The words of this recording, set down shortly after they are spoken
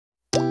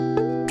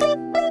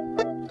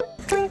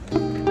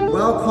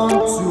Welcome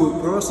to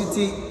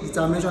Porosity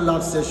Determination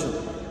Lab session.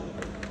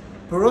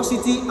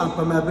 Porosity and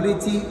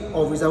permeability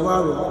of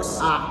reservoir rocks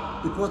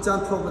are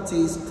important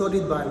properties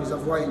studied by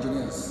reservoir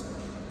engineers.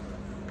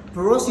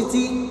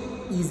 Porosity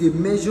is a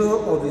measure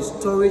of the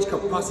storage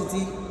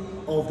capacity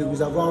of the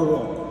reservoir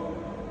rock.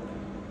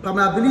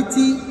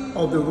 Permeability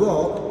of the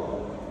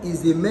rock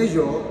is the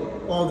measure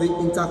of the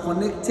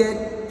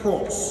interconnected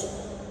pores.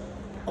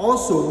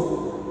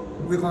 Also,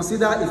 we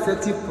consider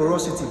effective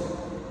porosity,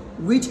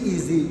 which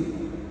is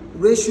the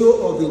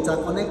ratio of the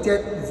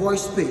interconnected void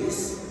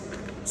space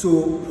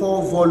to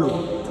pore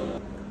volume.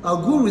 A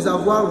good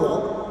reservoir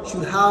rock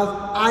should have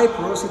high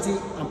porosity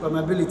and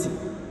permeability.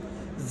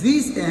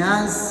 This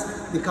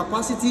enhances the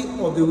capacity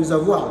of the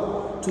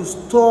reservoir to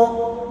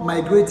store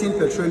migrating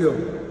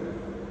petroleum.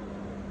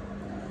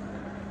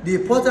 The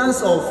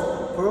importance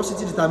of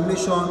porosity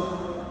determination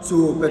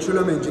to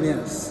petroleum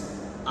engineers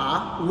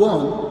are: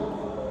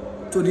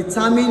 1. To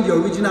determine the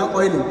original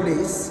oil in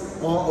place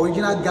or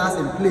original gas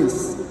in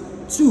place.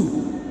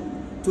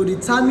 2. To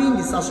determine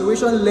the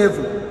saturation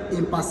level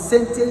in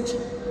percentage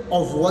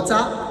of water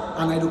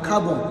and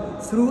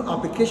hydrocarbon through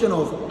application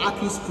of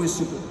Archi's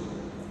principle.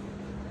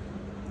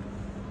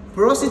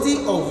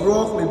 Porosity of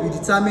rock may be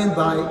determined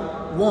by: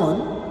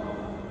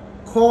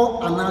 1.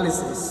 Core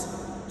analysis.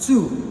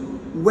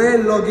 2.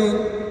 Well logging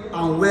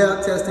and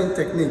well testing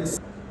techniques.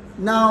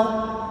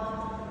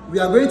 Now, we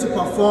are going to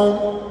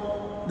perform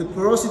the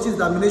porosity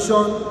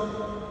determination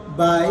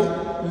by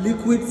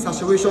liquid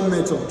saturation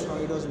method.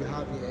 Corridors we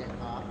have here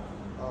are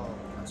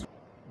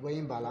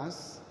weighing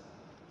balance.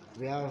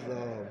 We have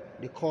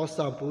the core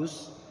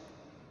samples.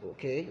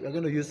 Okay, we're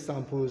going to use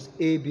samples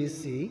A, B,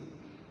 C,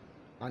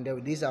 and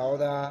then these are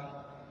other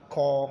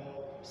core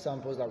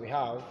samples that we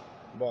have.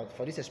 But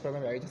for this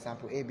experiment, we are using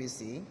sample A, B,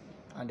 C,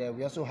 and then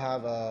we also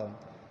have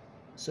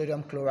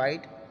sodium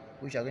chloride,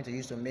 which we are going to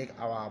use to make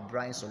our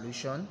brine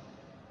solution.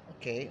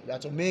 Okay, we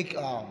have to make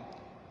a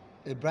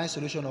brine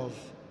solution of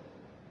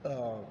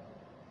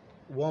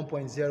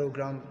 1.0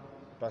 gram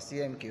per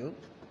cm cube.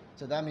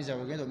 So that means that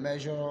we're going to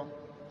measure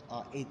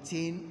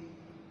 18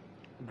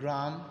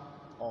 gram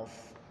of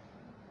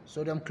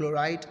sodium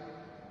chloride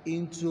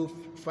into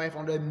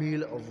 500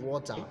 ml of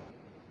water.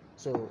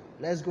 So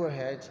let's go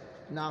ahead.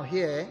 Now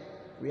here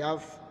we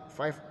have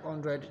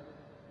 500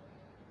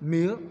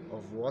 ml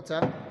of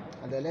water,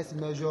 and then let's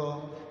measure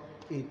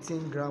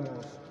 18 gram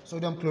of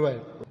sodium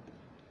chloride.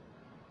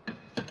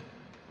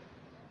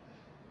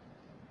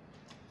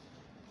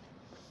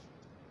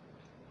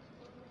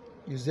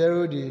 You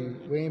zero the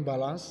weighing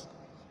balance.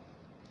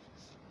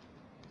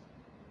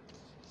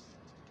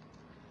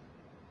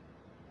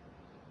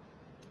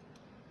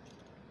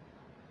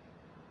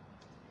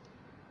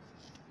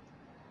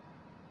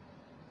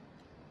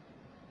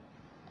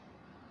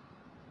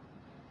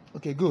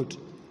 Okay, good.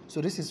 So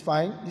this is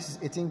fine. This is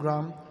 18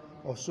 gram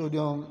of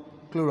sodium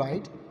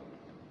chloride.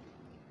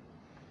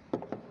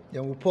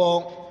 Then we'll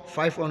pour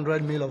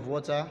 500 ml of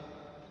water.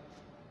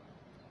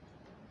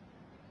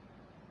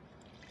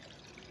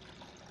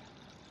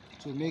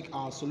 To make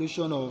our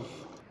solution of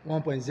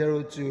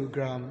 1.02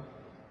 gram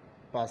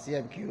per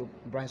cm cube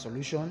brine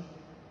solution.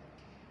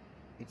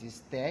 It is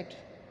stirred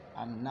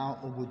and now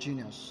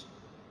homogeneous.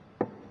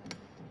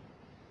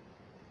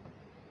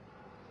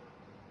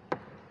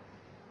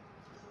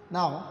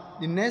 Now,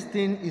 the next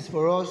thing is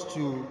for us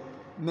to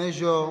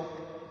measure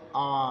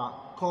our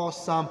core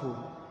sample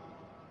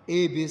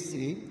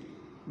ABC.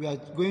 We are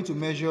going to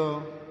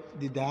measure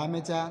the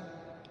diameter,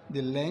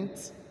 the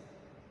length,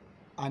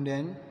 and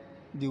then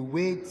the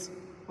weight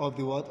of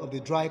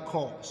the dry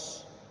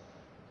cores.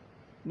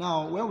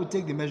 Now, when we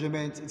take the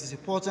measurement, it is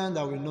important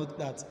that we note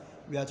that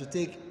we have to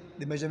take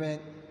the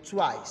measurement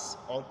twice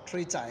or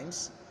 3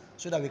 times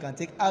so that we can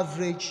take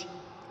average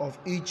of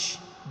each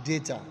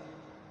data.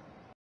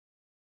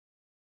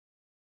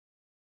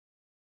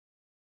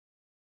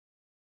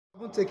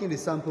 Upon taking the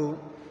sample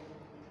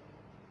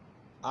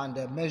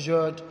and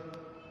measured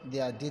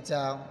their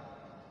data,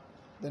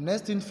 the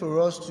next thing for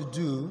us to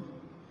do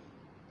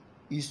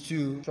is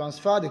to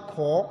transfer the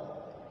core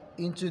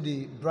into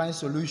the brine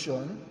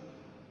solution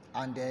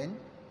and then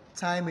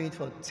time it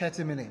for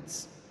 30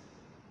 minutes.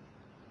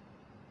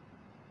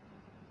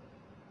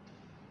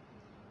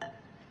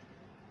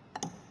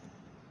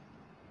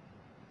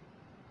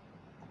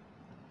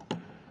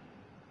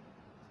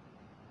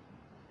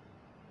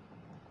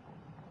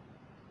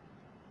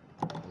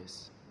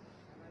 Yes.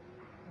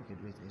 Okay,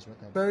 wait, is what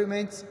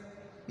experiment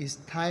is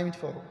timed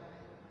for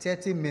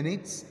 30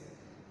 minutes.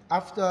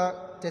 After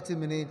 30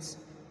 minutes,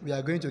 we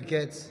are going to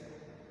get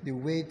the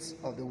weight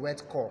of the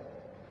wet core.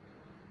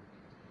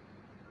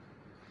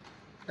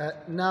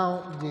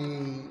 Now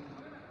the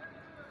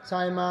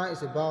timer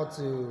is about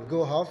to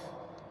go off.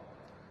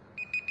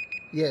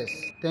 Yes,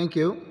 thank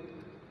you.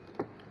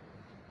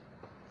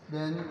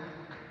 Then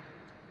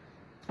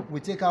we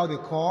take out the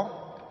core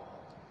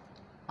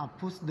and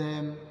put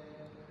them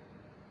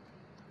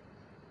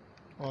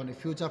on a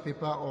filter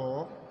paper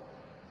or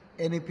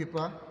any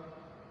paper.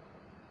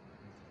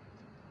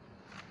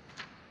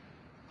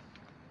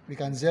 We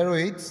can zero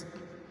it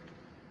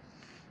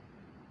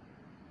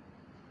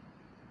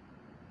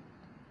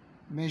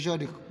measure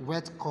the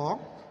wet core.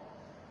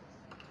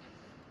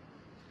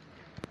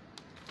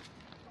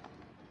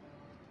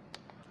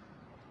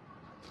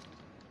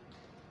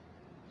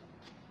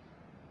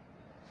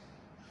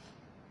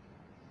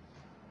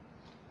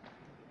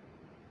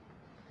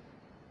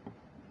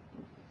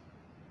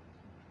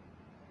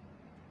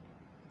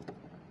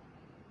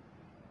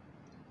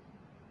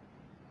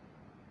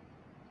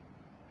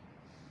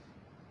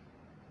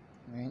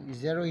 And you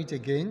zero it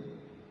again.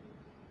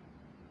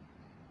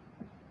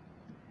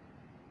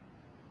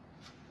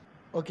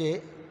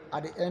 Okay,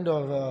 at the end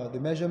of the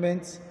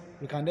measurements,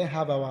 we can then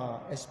have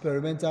our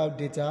experimental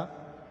data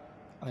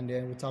and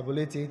then we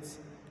tabulate it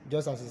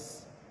just as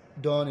it's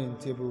done in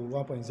table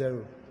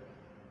 1.0.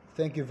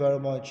 Thank you very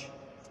much.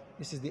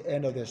 This is the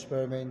end of the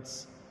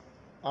experiments.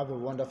 Have a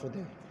wonderful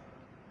day.